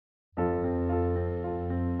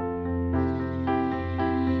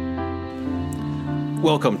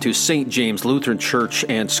Welcome to St. James Lutheran Church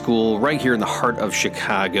and School right here in the heart of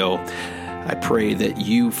Chicago. I pray that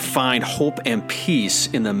you find hope and peace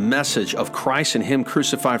in the message of Christ and Him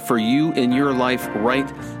crucified for you in your life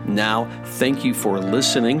right now. Thank you for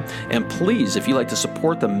listening. And please, if you'd like to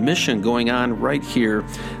support the mission going on right here,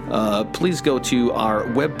 please go to our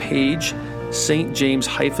webpage,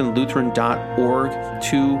 stjames-lutheran.org,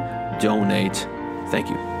 to donate. Thank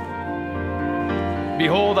you.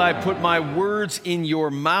 Behold, I put my words in your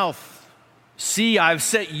mouth. See, I've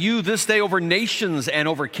set you this day over nations and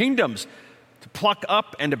over kingdoms, to pluck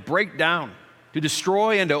up and to break down, to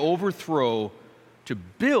destroy and to overthrow, to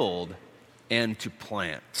build and to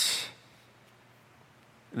plant.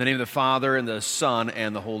 In the name of the Father, and the Son,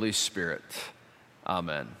 and the Holy Spirit.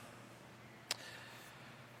 Amen.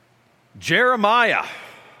 Jeremiah,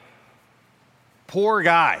 poor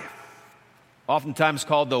guy, oftentimes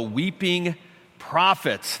called the weeping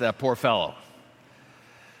prophet, that poor fellow,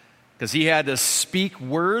 because he had to speak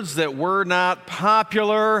words that were not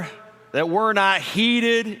popular, that were not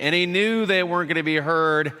heeded, and he knew they weren't going to be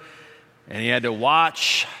heard, and he had to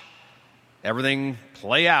watch everything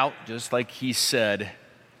play out just like he said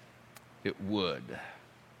it would.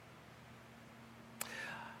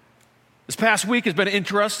 This past week has been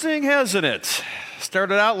interesting, hasn't it?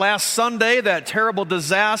 Started out last Sunday, that terrible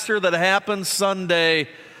disaster that happened Sunday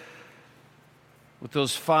with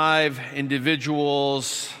those 5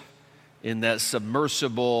 individuals in that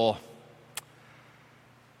submersible.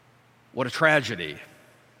 What a tragedy.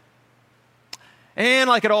 And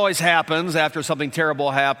like it always happens, after something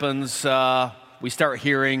terrible happens, we start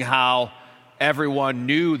hearing how everyone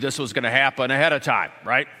knew this was going to happen ahead of time,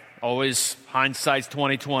 right? Always hindsight's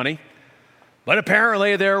 20/20. But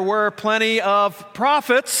apparently there were plenty of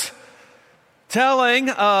prophets telling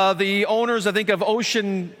the owners, I think, of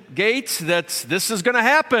Ocean Gate that this is going to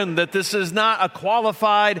happen, that this is not a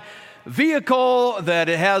qualified vehicle, that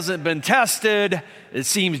it hasn't been tested, it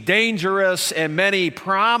seems dangerous, and many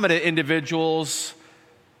prominent individuals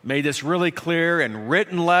made this really clear in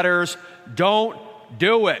written letters: don't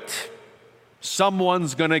do it.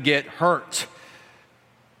 Someone's going to get hurt.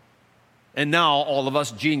 And now all of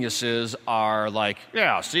us geniuses are like,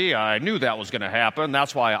 yeah, see, I knew that was going to happen.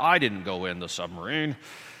 That's why I didn't go in the submarine,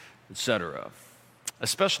 etc.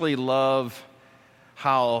 Especially love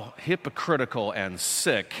how hypocritical and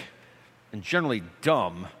sick and generally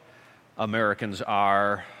dumb Americans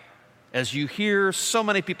are, as you hear so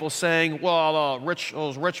many people saying, well,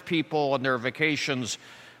 those rich people and their vacations,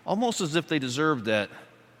 almost as if they deserved it,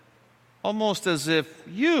 almost as if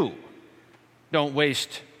you don't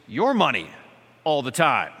waste your money all the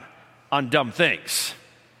time on dumb things,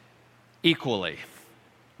 equally,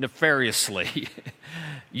 nefariously.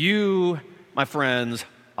 You, my friends,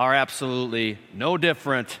 are absolutely no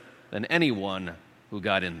different than anyone who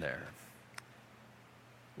got in there.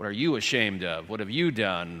 What are you ashamed of? What have you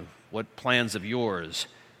done? What plans of yours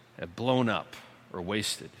have blown up or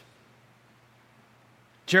wasted?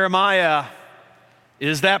 Jeremiah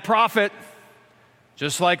is that prophet,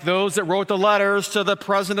 just like those that wrote the letters to the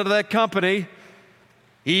president of that company.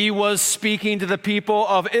 He was speaking to the people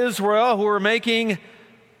of Israel who were making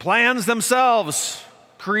plans themselves,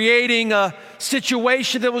 creating a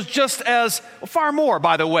situation that was just as, far more,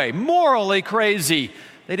 by the way, morally crazy.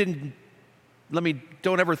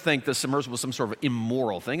 Don't ever think the submersible was some sort of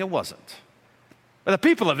immoral thing. It wasn't. But the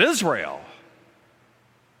people of Israel,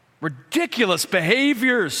 ridiculous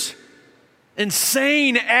behaviors,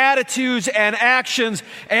 insane attitudes and actions.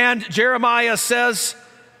 And Jeremiah says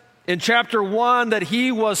in chapter 1 that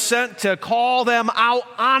he was sent to call them out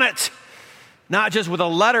on it, not just with a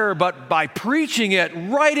letter, but by preaching it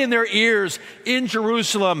right in their ears in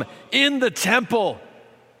Jerusalem, in the temple,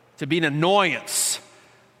 to be an annoyance,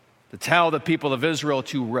 to tell the people of Israel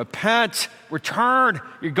to repent, return.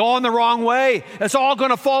 You're going the wrong way. It's all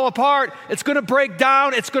going to fall apart. It's going to break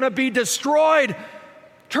down. It's going to be destroyed.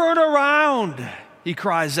 Turn around, he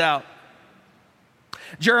cries out.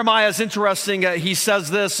 Jeremiah is interesting. He says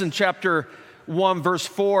this in chapter 1, verse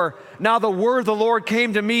 4. Now the word of the Lord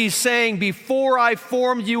came to me, saying, before I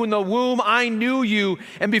formed you in the womb, I knew you,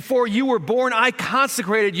 and before you were born, I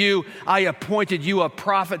consecrated you. I appointed you a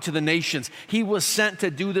prophet to the nations. He was sent to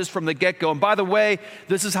do this from the get-go. And by the way,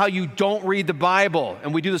 this is how you don't read the Bible,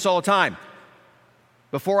 and we do this all the time.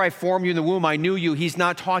 Before I formed you in the womb, I knew you. He's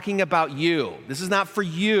not talking about you. This is not for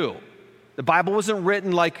you. The Bible wasn't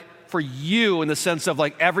written like for you in the sense of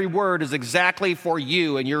like every word is exactly for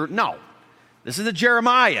you and no. This is a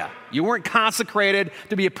Jeremiah. You weren't consecrated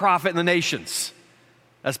to be a prophet in the nations.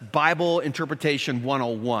 That's Bible interpretation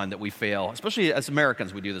 101 that we fail, especially as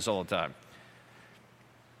Americans, we do this all the time.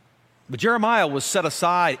 But Jeremiah was set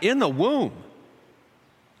aside in the womb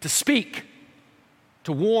to speak,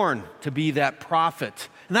 to warn, to be that prophet.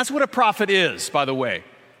 And that's what a prophet is, by the way.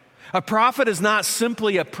 A prophet is not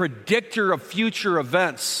simply a predictor of future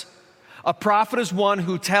events. A prophet is one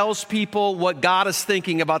who tells people what God is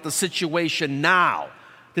thinking about the situation now,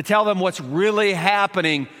 to tell them what's really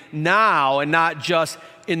happening now and not just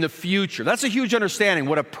in the future. That's a huge understanding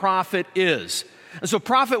what a prophet is. And so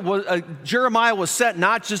Jeremiah was set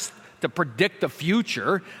not just to predict the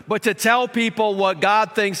future, but to tell people what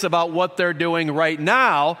God thinks about what they're doing right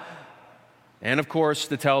now, and of course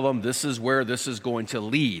to tell them this is where this is going to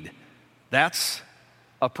lead. That's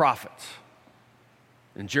a prophet.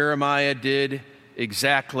 And Jeremiah did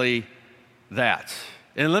exactly that.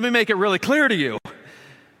 And let me make it really clear to you.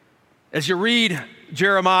 As you read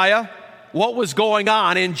Jeremiah, what was going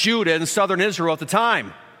on in Judah and southern Israel at the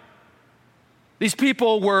time? These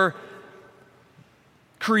people were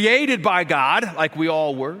created by God, like we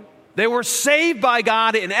all were. They were saved by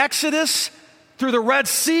God in Exodus through the Red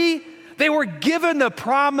Sea. They were given the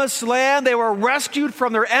promised land. They were rescued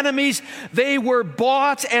from their enemies. They were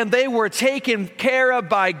bought and they were taken care of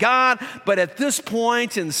by God. But at this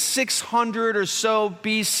point in 600 or so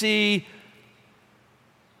BC,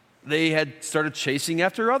 they had started chasing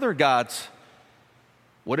after other gods.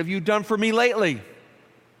 What have you done for me lately?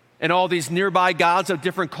 And all these nearby gods of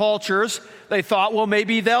different cultures, they thought, well,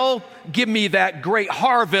 maybe they'll give me that great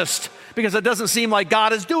harvest because it doesn't seem like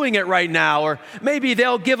God is doing it right now. Or maybe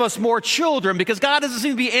they'll give us more children because God doesn't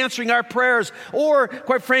seem to be answering our prayers. Or,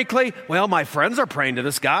 quite frankly, well, my friends are praying to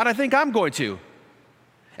this God. I think I'm going to.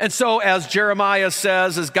 And so, as Jeremiah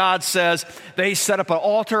says, as God says, they set up an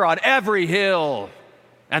altar on every hill.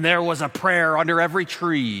 And there was a prayer under every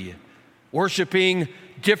tree, worshiping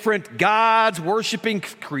different gods, worshiping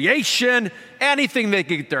creation, anything they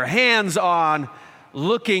could get their hands on,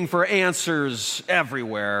 looking for answers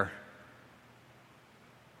everywhere.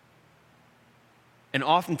 And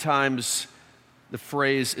oftentimes, the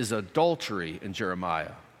phrase is adultery in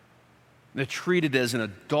Jeremiah. They're treated as an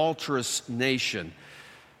adulterous nation.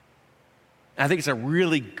 I think it's a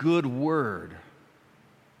really good word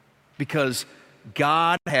because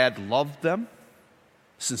God had loved them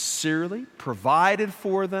sincerely, provided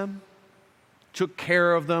for them, took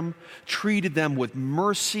care of them, treated them with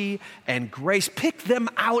mercy and grace, picked them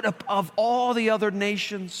out of all the other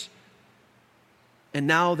nations. And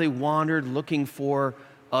now they wandered looking for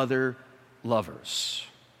other lovers.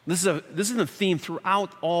 This is a theme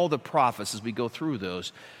throughout all the prophets as we go through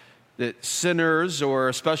those. That sinners, or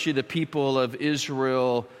especially the people of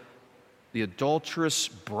Israel, the adulterous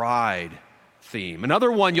bride theme.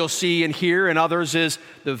 Another one you'll see in here and others is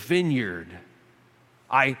the vineyard.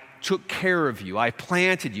 I took care of you. I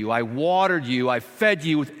planted you. I watered you. I fed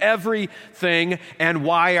you with everything. And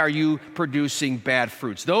why are you producing bad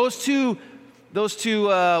fruits? Those two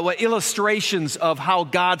illustrations of how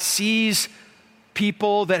God sees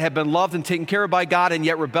people that have been loved and taken care of by God and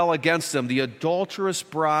yet rebel against them. The adulterous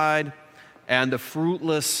bride and the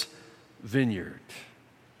fruitless vineyard.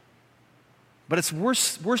 But it's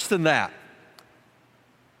worse than that.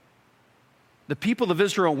 The people of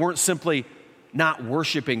Israel weren't simply not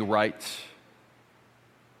worshiping right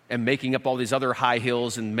and making up all these other high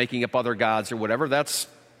hills and making up other gods or whatever. That's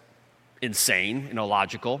insane and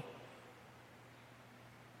illogical.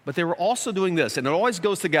 But they were also doing this, and it always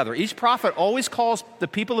goes together. Each prophet always calls the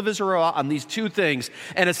people of Israel out on these two things,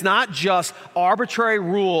 and it's not just arbitrary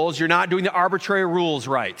rules. You're not doing the arbitrary rules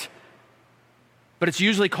right. But it's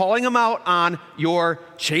usually calling them out on your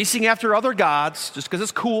chasing after other gods, just because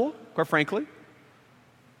it's cool, quite frankly.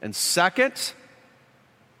 And second,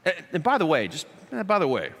 and by the way,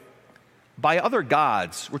 by other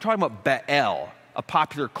gods, we're talking about Baal, a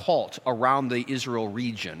popular cult around the Israel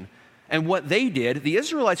region. And what they did, the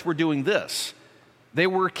Israelites were doing this. They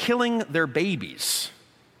were killing their babies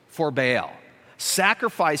for Baal,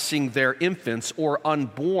 sacrificing their infants or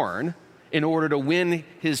unborn in order to win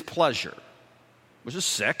his pleasure, which is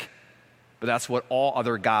sick, but that's what all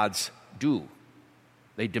other gods do.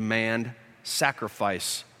 They demand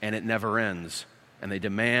sacrifice, and it never ends. And they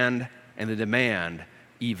demand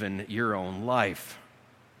even your own life.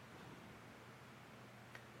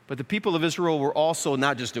 But the people of Israel were also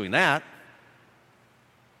not just doing that,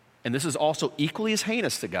 and this is also equally as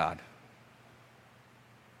heinous to God,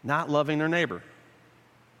 not loving their neighbor.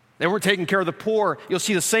 They weren't taking care of the poor. You'll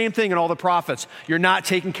see the same thing in all the prophets. You're not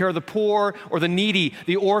taking care of the poor or the needy,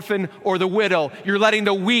 the orphan or the widow. You're letting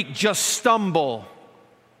the weak just stumble.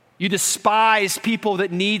 You despise people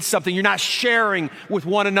that need something. You're not sharing with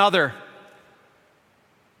one another.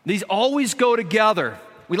 These always go together.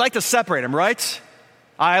 We like to separate them, right?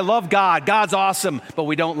 I love God. God's awesome, but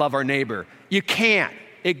we don't love our neighbor. You can't.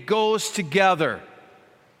 It goes together.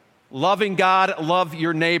 Loving God, love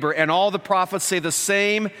your neighbor. And all the prophets say the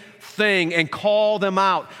same thing and call them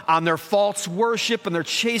out on their false worship and their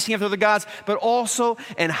chasing after the gods, but also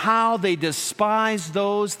in how they despise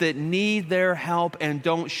those that need their help and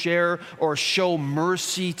don't share or show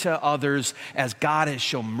mercy to others as God has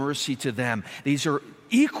shown mercy to them. These are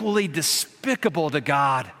equally despicable to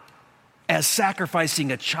God as sacrificing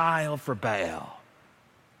a child for Baal.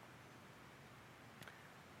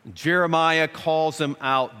 Jeremiah calls them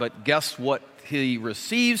out, but guess what he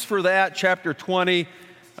receives for that? Chapter 20,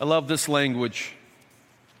 I love this language.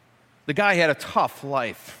 The guy had a tough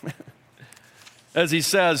life. As he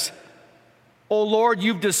says, "Oh Lord,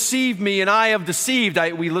 you've deceived me and I have deceived."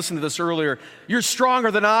 We listened to this earlier. "You're stronger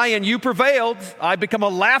than I and you prevailed. I become a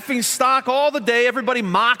laughing stock all the day. Everybody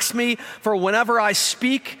mocks me, for whenever I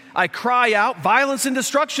speak, I cry out, violence and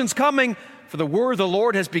destruction's coming. For the word of the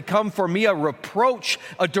Lord has become for me a reproach,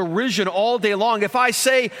 a derision all day long. If I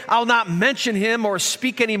say I'll not mention him or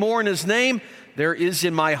speak anymore in his name, there is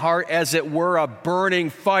in my heart, as it were, a burning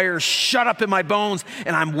fire shut up in my bones,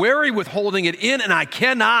 and I'm weary with holding it in, and I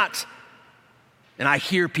cannot. And I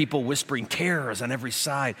hear people whispering terrors on every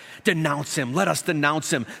side. Denounce him. Let us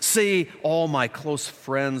denounce him. Say, all my close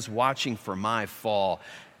friends watching for my fall."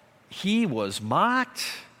 He was mocked.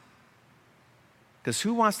 Because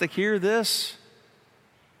who wants to hear this?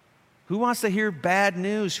 Who wants to hear bad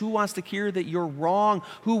news? Who wants to hear that you're wrong?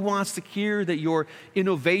 Who wants to hear that your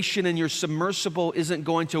innovation and your submersible isn't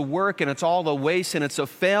going to work and it's all a waste and it's a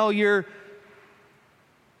failure?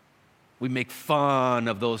 We make fun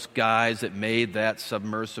of those guys that made that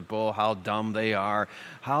submersible, how dumb they are.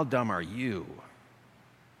 How dumb are you?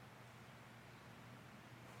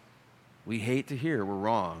 We hate to hear we're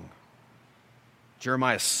wrong.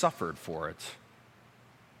 Jeremiah suffered for it.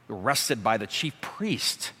 Arrested by the chief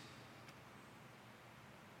priest.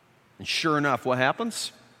 And sure enough, what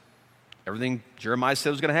happens? Everything Jeremiah said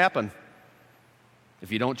was going to happen.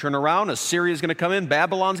 If you don't turn around, Assyria is going to come in,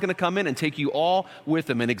 Babylon's going to come in and take you all with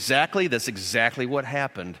them. And that's exactly what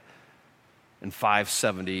happened in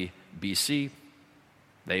 570 BC.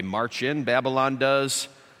 They march in, Babylon does,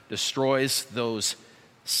 destroys those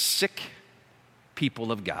sick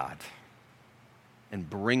people of God and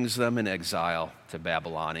brings them in exile to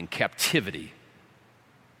Babylon, in captivity.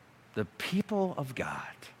 The people of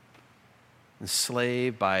God,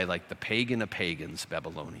 enslaved by like the pagan of pagans,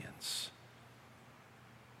 Babylonians.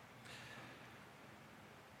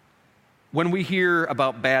 When we hear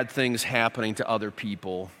about bad things happening to other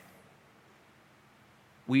people,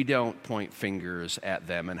 we don't point fingers at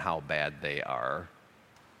them and how bad they are.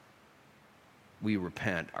 We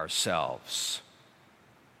repent ourselves.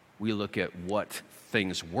 We look at what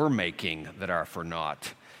things we're making that are for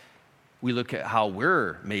naught. We look at how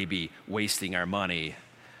we're maybe wasting our money.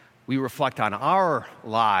 We reflect on our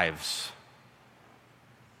lives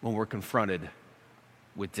when we're confronted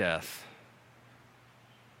with death.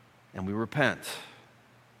 And we repent.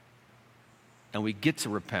 And we get to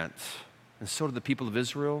repent. And so do the people of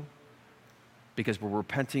Israel, because we're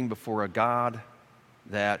repenting before a God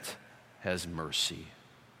that has mercy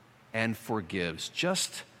and forgives,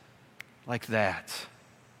 just like that.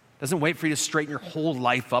 Doesn't wait for you to straighten your whole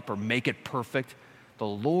life up or make it perfect. The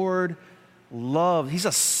Lord loves, he's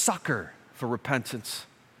a sucker for repentance.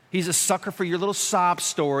 He's a sucker for your little sob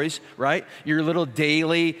stories, right? Your little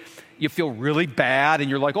daily, you feel really bad and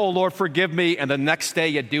you're like, "Oh Lord, forgive me." And the next day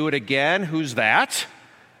you do it again. Who's that?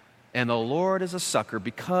 And the Lord is a sucker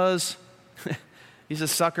because he's a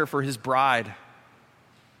sucker for his bride.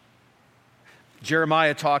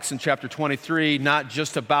 Jeremiah talks in chapter 23 not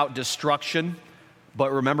just about destruction,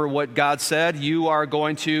 but remember what God said? You are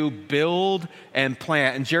going to build and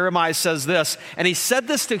plant. And Jeremiah says this, and he said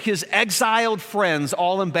this to his exiled friends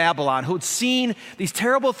all in Babylon who had seen these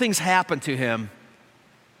terrible things happen to him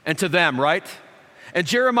and to them, right? And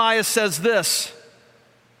Jeremiah says this,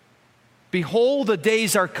 "Behold, the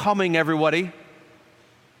days are coming, everybody,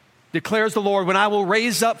 declares the Lord, when I will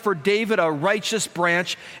raise up for David a righteous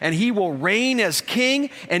branch, and he will reign as king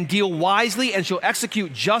and deal wisely and shall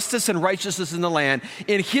execute justice and righteousness in the land.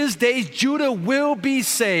 In his days, Judah will be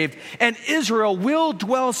saved and Israel will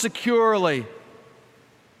dwell securely."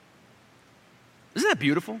 Isn't that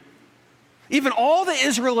beautiful? Even all that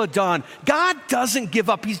Israel had done, God doesn't give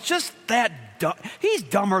up. He's just that dumb. He's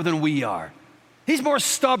dumber than we are. He's more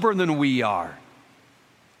stubborn than we are.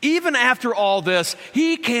 Even after all this,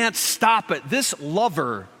 he can't stop it. This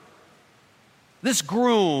lover, this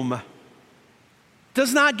groom,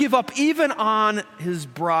 does not give up even on his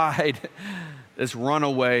bride, this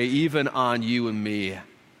runaway, even on you and me.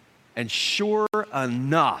 And sure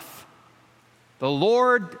enough, the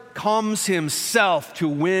Lord comes himself to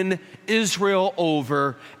win Israel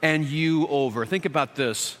over and you over. Think about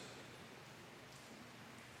this.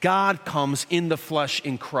 God comes in the flesh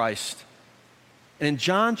in Christ. And in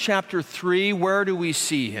John chapter 3, where do we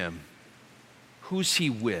see him? Who's he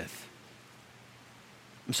with?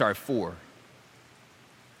 4.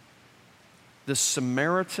 The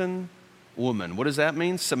Samaritan woman. What does that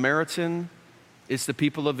mean? Samaritan is the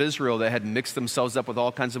people of Israel that had mixed themselves up with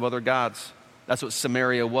all kinds of other gods. That's what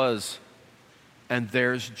Samaria was. And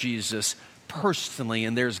there's Jesus personally,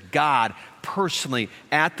 and there's God personally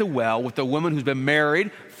at the well with a woman who's been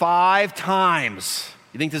married 5 times.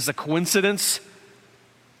 You think this is a coincidence?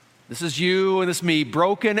 This is you and this is me,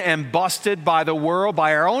 broken and busted by the world,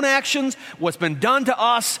 by our own actions, what's been done to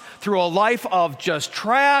us through a life of just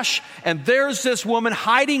trash. And there's this woman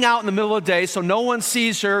hiding out in the middle of the day so no one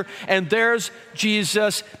sees her. And there's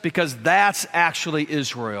Jesus, because that's actually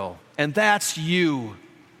Israel. And that's you.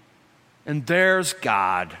 And there's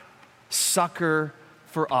God, succor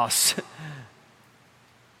for us.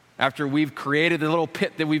 After we've created the little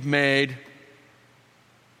pit that we've made,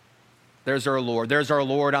 there's our Lord. There's our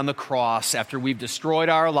Lord on the cross. After we've destroyed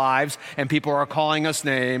our lives and people are calling us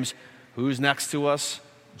names, who's next to us?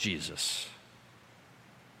 Jesus.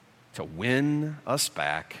 To win us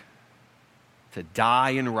back, to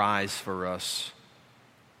die and rise for us,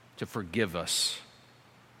 to forgive us.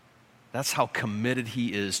 That's how committed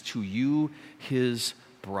he is to you, his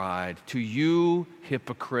bride, to you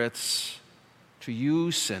hypocrites, to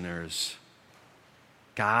you sinners.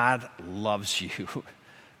 God loves you.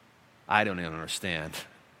 I don't even understand.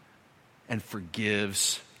 And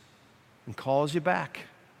forgives and calls you back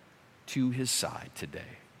to his side today.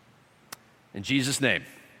 In Jesus' name,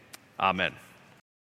 amen.